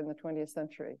labor in the 20th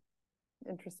century?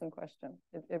 Interesting question.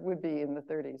 It would be in the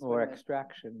 30s. Or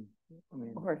extraction. I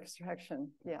mean. Or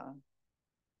extraction, yeah.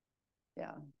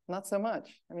 Yeah, not so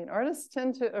much. I mean, artists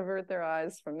tend to avert their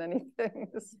eyes from many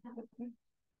things.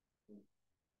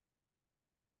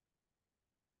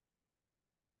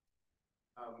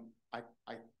 I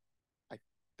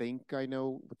think I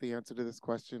know what the answer to this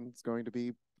question is going to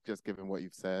be, just given what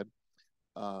you've said.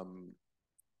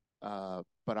 But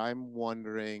I'm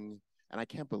wondering, and I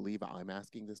can't believe I'm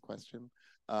asking this question,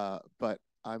 but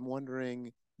I'm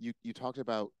wondering, you talked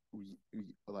about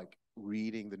like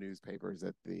reading the newspapers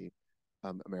at the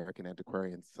American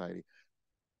Antiquarian Society,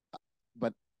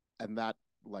 and that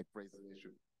like raises an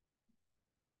issue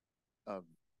of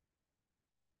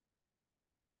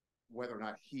whether or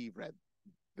not he read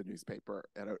the newspaper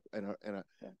in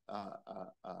a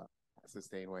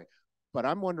sustained way. But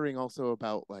I'm wondering also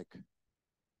about like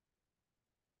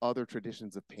other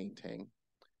traditions of painting,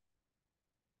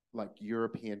 like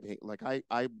European paint. Like I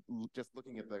just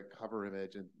looking at the cover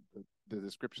image and the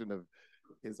description of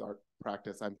his art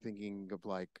practice, I'm thinking of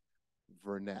like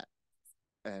Vernet,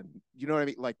 and you know what I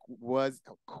mean? Like,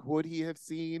 could he have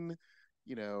seen,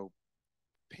 you know,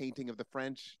 painting of the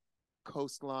French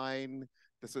coastline?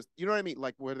 This was, you know what I mean?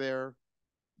 Like, were there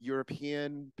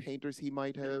European painters he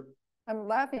might have? I'm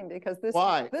laughing because this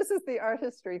is the art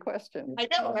history question. I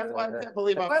know, that's why I can't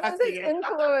believe I'm what are asking the it.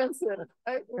 influences?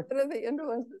 What are the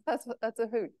influences? That's a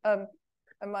hoot.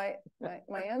 My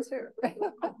answer.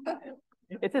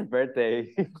 It's his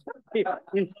birthday.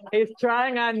 He's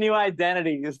trying on new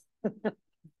identities.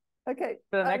 Okay.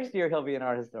 For the next year, he'll be an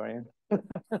art historian.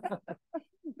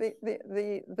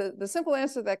 The simple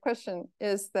answer to that question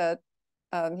is that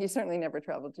he certainly never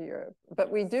traveled to Europe,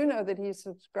 but we do know that he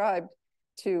subscribed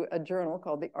to a journal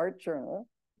called the Art Journal,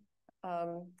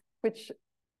 which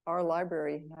our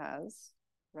library has,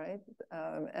 right?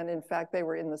 And in fact, they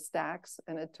were in the stacks,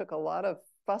 and it took a lot of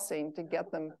fussing to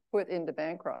get them put into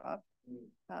Bancroft.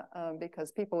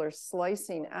 because people are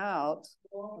slicing out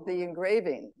the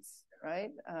engravings,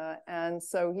 right? And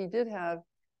so he did have,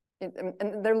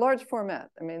 and they're large format.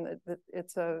 I mean,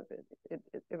 it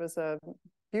was a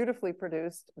beautifully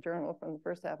produced journal from the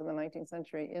first half of the 19th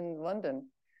century in London,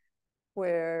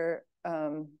 where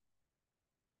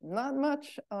not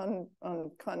much on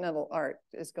continental art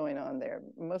is going on there,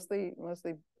 mostly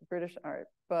British art,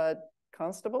 but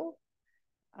Constable,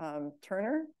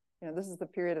 Turner, this is the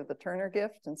period of the Turner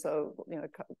gift. And so,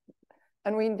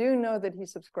 and we do know that he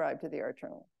subscribed to the art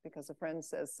journal because a friend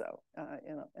says so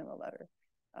in a letter.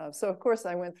 So of course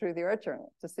I went through the art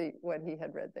journal to see what he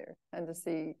had read there and to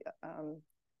see,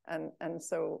 and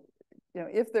so,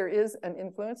 if there is an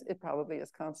influence, it probably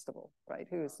is Constable, right?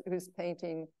 Who's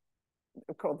painting,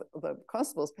 called the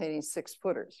Constable's painting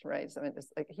 6-footers, right? So I mean,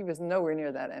 it's like he was nowhere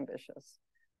near that ambitious.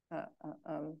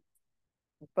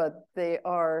 But they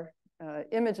are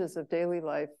images of daily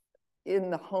life in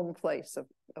the home place of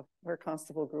where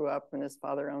Constable grew up, and his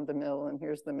father owned the mill, and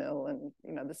here's the mill, and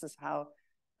this is how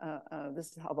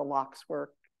the locks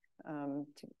work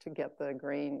to get the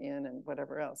grain in and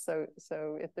whatever else.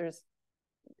 So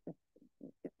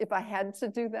if I had to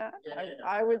do that,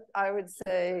 I would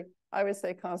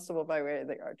say Constable by way of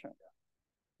the art journal.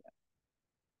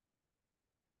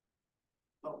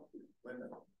 Oh, wait a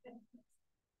minute.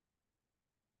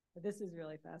 This is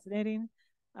really fascinating.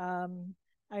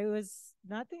 I was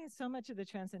not thinking so much of the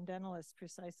transcendentalist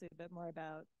precisely, but more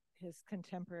about his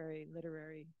contemporary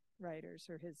literary writers,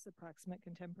 or his approximate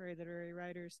contemporary literary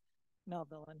writers,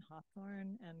 Melville and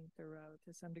Hawthorne and Thoreau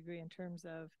to some degree, in terms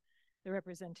of the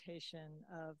representation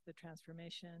of the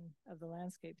transformation of the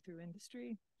landscape through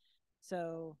industry.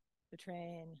 So the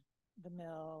train, the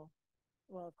mill,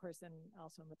 well, of course, and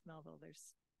also with Melville,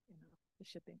 there's the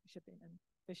shipping and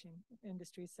fishing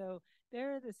industry. So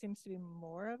there seems to be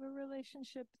more of a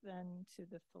relationship than to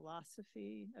the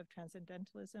philosophy of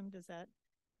transcendentalism. Does that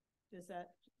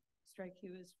strike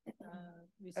you as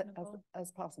reasonable?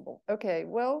 As possible. Okay,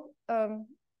 well,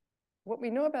 what we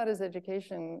know about his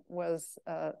education was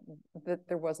that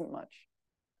there wasn't much.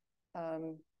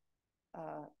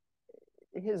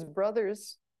 His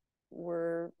brothers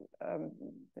were,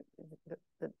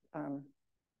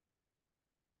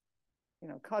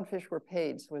 codfish were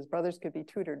paid, so his brothers could be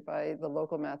tutored by the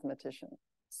local mathematician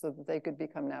so that they could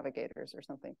become navigators or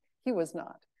something. He was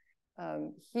not.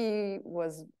 He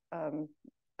was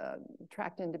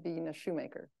tracked into being a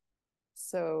shoemaker.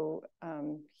 So,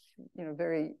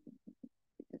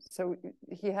 so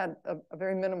he had a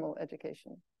very minimal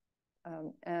education.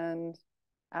 And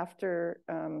after,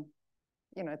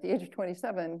 at the age of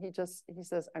 27, he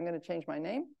says, I'm going to change my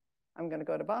name. I'm going to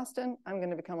go to Boston. I'm going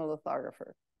to become a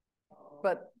lithographer.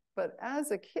 But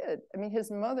as a kid, I mean, his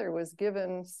mother was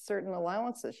given certain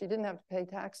allowances. She didn't have to pay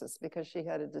taxes because she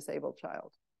had a disabled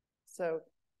child. So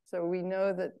we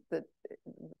know that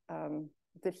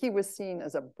he was seen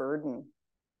as a burden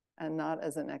and not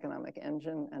as an economic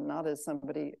engine and not as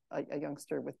somebody, a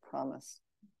youngster with promise.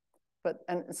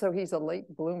 And so he's a late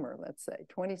bloomer, let's say,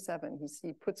 27.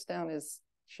 He puts down his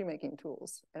shoemaking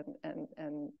tools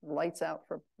and lights out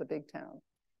for the big town.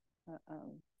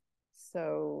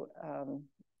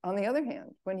 On the other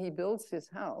hand, when he builds his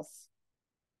house,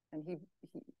 and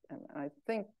I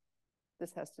think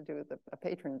this has to do with a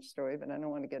patronage story, but I don't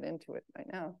want to get into it right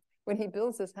now. When he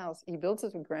builds his house, he builds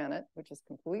it with granite, which is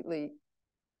completely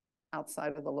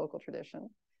outside of the local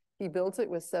tradition. He builds it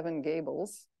with 7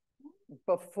 gables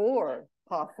before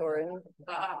Hawthorne.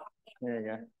 There you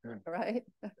go. Right?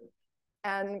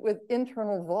 And with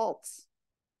internal vaults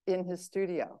in his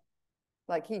studio.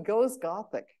 Like, he goes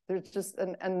Gothic. There's just,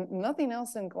 and nothing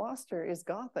else in Gloucester is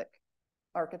Gothic,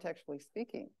 architecturally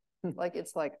speaking. Like,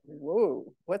 it's like,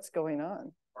 whoa, what's going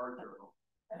on? Art journal.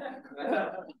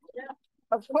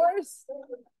 Of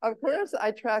course,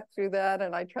 I tracked through that,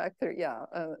 and I tracked through,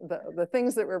 the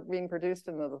things that were being produced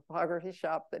in the lithography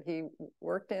shop that he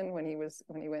worked in when he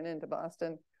went into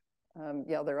Boston.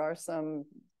 There are some,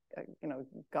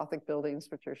 Gothic buildings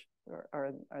which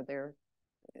are there,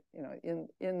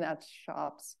 in that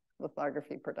shop's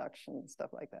lithography production,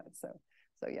 stuff like that. So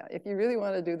yeah, if you really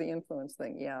want to do the influence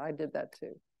thing, yeah, I did that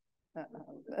too.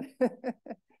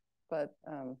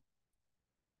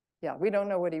 Yeah, we don't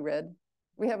know what he read.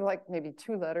 We have like maybe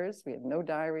 2 letters. We have no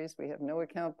diaries. We have no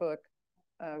account book.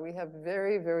 We have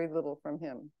very, very little from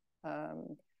him.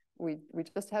 We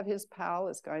just have his pal,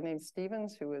 this guy named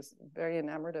Stevens, who was very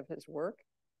enamored of his work,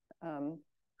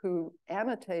 who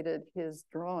annotated his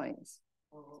drawings,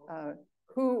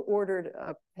 who ordered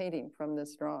a painting from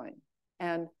this drawing,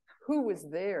 and who was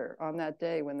there on that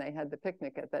day when they had the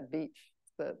picnic at that beach.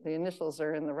 the initials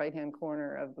are in the right-hand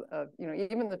corner of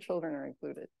even the children are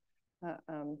included.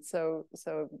 So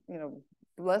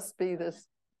blessed be this.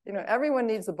 Everyone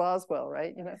needs a Boswell,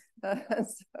 right?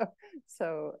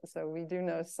 So we do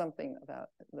know something about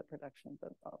the production,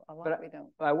 but a lot we don't.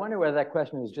 I wonder whether that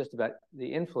question is just about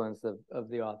the influence of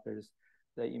the authors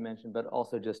that you mentioned, but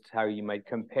also just how you might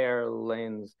compare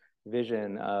Lane's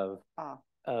vision of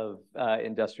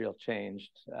industrial change.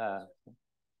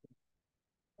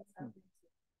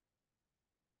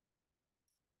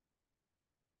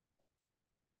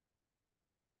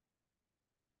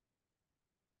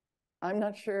 I'm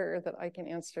not sure that I can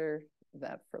answer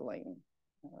that for Lane.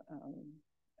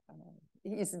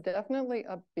 He's definitely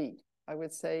upbeat. I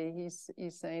would say he's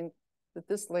saying that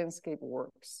this landscape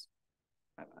works.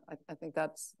 I think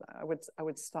that's, I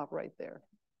would stop right there.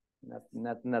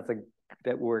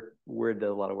 That word does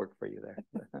a lot of work for you there.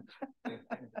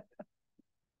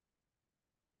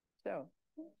 So.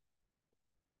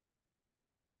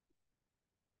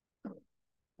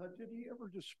 Did he ever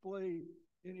display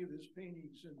any of his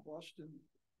paintings in Boston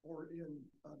or in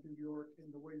New York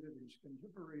in the way that his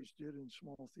contemporaries did in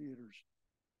small theaters?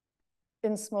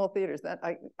 In small theaters, that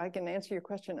I can answer your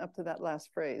question up to that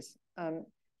last phrase. I'm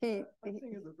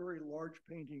thinking of the very large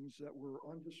paintings that were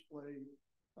on display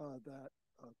that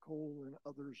Cole and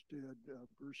others did,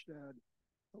 Brustad,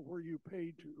 were you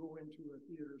paid to go into a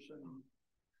theater setting?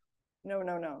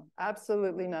 No,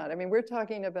 absolutely not. I mean, we're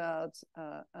talking about,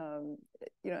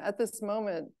 at this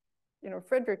moment,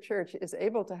 Frederick Church is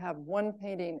able to have one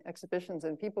painting exhibitions,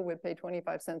 and people would pay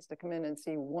 25 cents to come in and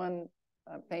see one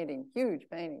painting, huge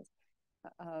paintings,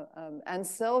 and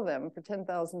sell them for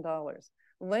 $10,000.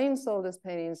 Lane sold his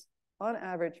paintings on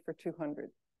average for 200.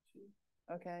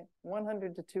 Okay,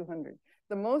 100 to 200.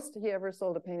 The most he ever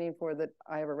sold a painting for that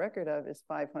I have a record of is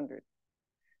 500.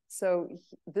 So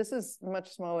this is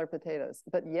much smaller potatoes.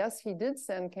 But yes, he did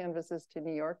send canvases to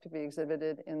New York to be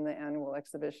exhibited in the annual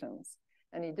exhibitions.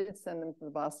 And he did send them to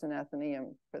the Boston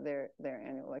Athenaeum for their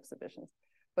annual exhibitions.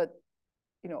 But,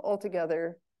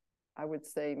 altogether, I would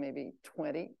say maybe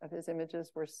 20 of his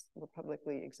images were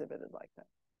publicly exhibited like that.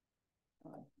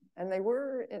 And they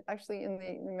were actually in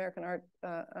the American Art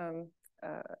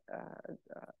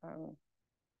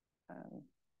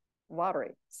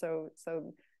lottery. So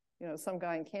some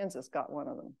guy in Kansas got one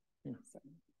of them. So,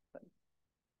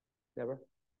 Deborah?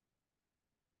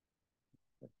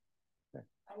 I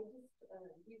just,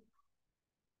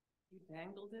 you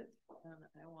dangled it, and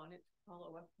I wanted to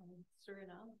follow up on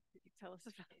Suriname. Could you tell us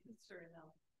about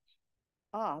Suriname?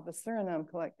 The Suriname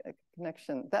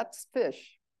connection. That's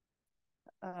fish.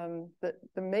 The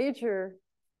major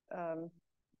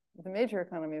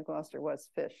economy of Gloucester was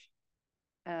fish,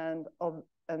 but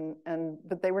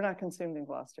they were not consumed in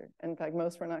Gloucester. In fact,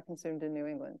 most were not consumed in New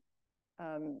England.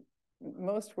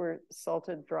 Most were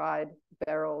salted, dried,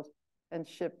 barreled, and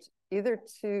shipped either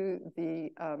to the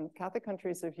Catholic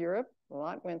countries of Europe. A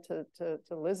lot went to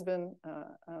Lisbon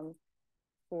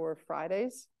for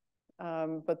Fridays,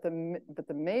 but their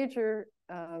major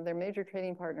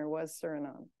trading partner was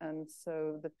Suriname, and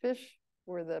so the fish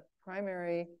were the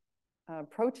primary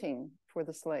protein for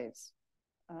the slaves,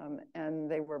 and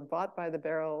they were bought by the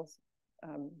barrels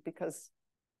because,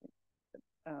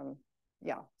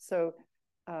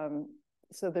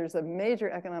 So there's a major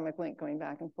economic link going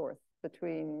back and forth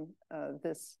between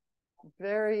this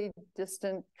very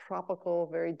distant, tropical,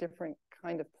 very different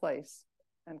kind of place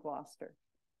and Gloucester.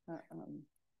 I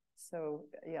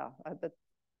bet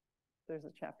there's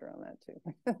a chapter on that too.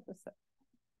 So.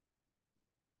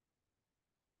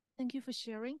 Thank you for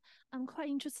sharing. I'm quite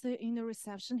interested in the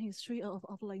reception history of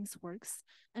Lane's works.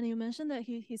 And you mentioned that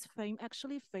his fame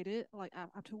actually faded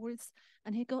afterwards,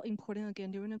 and he got important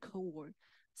again during the Cold War.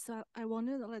 So I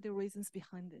wonder the reasons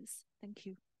behind this. Thank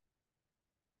you.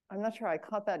 I'm not sure I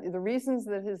caught that. The reasons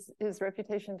that his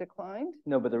reputation declined?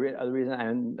 No, but the reason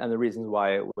and the reasons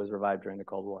why it was revived during the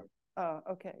Cold War.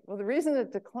 Okay. Well, the reason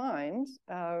it declined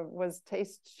was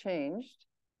tastes changed,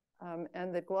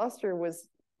 and that Gloucester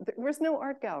there was no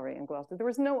art gallery in Gloucester. There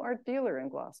was no art dealer in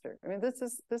Gloucester. I mean, this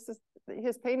is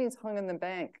his paintings hung in the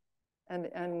bank,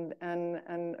 and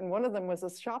one of them was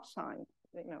a shop sign,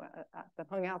 that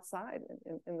hung outside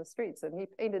in the streets, and he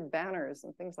painted banners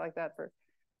and things like that for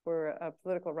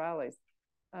political rallies.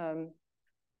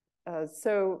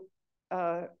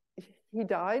 He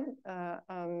died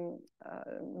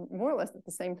more or less at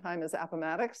the same time as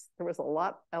Appomattox. There was a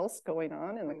lot else going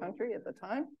on in the country at the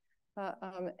time.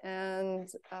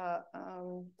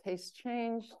 Taste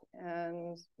changed,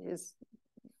 and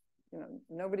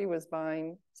nobody was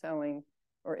buying, selling,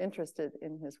 or interested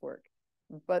in his work.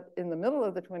 But in the middle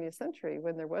of the 20th century,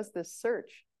 when there was this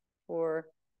search for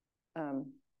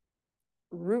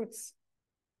roots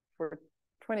for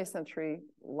 20th century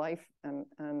life and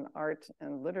art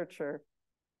and literature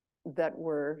that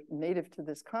were native to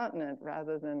this continent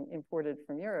rather than imported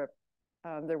from Europe.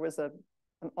 There was an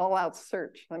all-out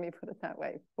search, let me put it that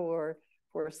way, for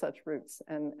such roots,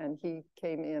 and he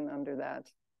came in under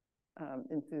that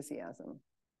enthusiasm.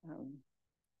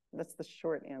 That's the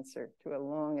short answer to a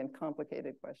long and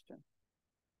complicated question. I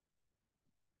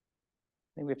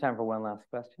think we have time for one last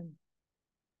question.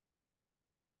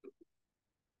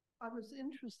 I was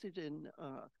interested in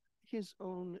his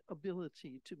own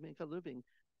ability to make a living.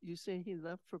 You say he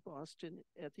left for Boston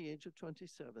at the age of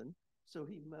 27, so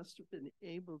he must have been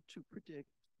able to predict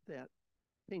that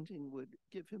painting would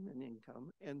give him an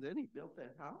income, and then he built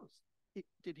that house.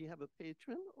 Did he have a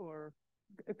patron, or?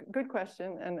 Good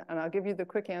question, and I'll give you the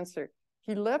quick answer.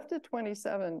 He left at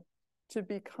 27 to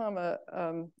become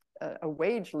a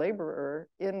wage laborer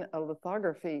in a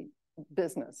lithography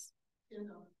business.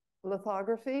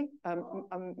 Lithography,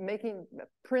 making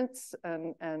prints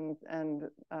and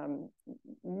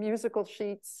musical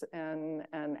sheets and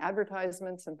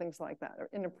advertisements and things like that,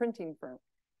 in a printing firm.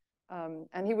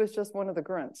 And he was just one of the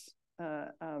grunts,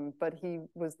 but he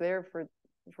was there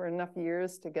for enough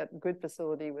years to get good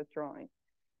facility with drawing.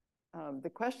 The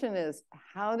question is,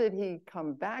 how did he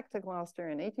come back to Gloucester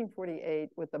in 1848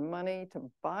 with the money to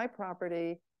buy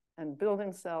property and build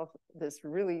himself this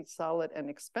really solid and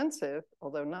expensive,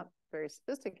 although not very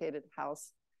sophisticated,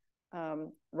 house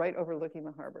right overlooking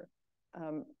the harbor?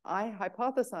 I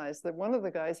hypothesize that one of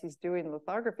the guys he's doing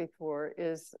lithography for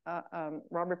is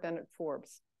Robert Bennett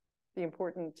Forbes, the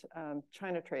important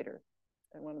China trader,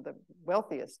 and one of the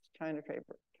wealthiest China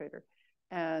trader.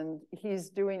 And he's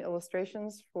doing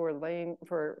illustrations for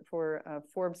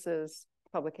Forbes's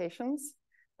publications.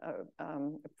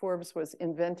 Forbes was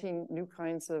inventing new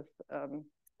kinds of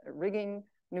rigging,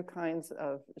 new kinds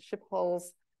of ship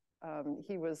hulls.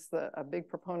 He was a big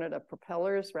proponent of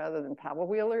propellers rather than paddle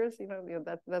wheelers.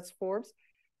 That's Forbes,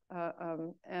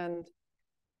 and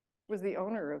was the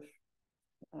owner of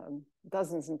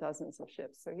dozens and dozens of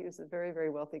ships. So he was a very, very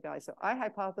wealthy guy. So I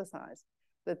hypothesize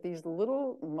that these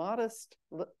little modest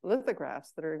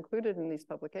lithographs that are included in these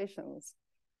publications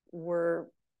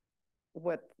were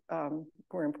what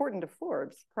were important to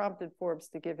Forbes, prompted Forbes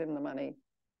to give him the money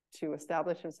to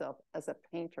establish himself as a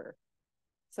painter.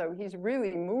 So he's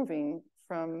really moving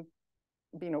from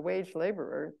being a wage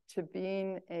laborer to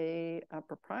being a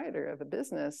proprietor of a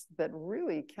business that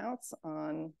really counts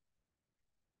on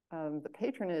the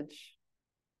patronage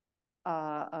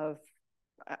of,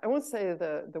 I won't say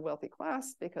the wealthy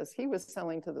class, because he was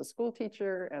selling to the school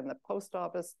teacher and the post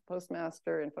office,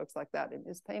 postmaster, and folks like that. And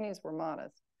his paintings were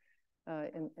modest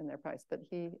in their price, but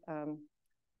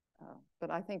but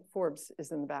I think Forbes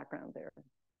is in the background there.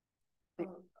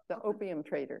 The opium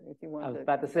trader, if you want to. I was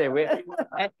about to say,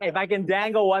 if I can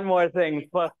dangle one more thing,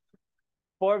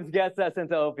 Forbes gets us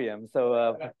into opium.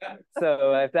 So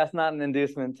if that's not an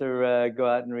inducement to go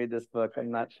out and read this book,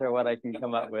 I'm not sure what I can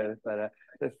come up with, but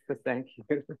just thank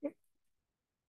you.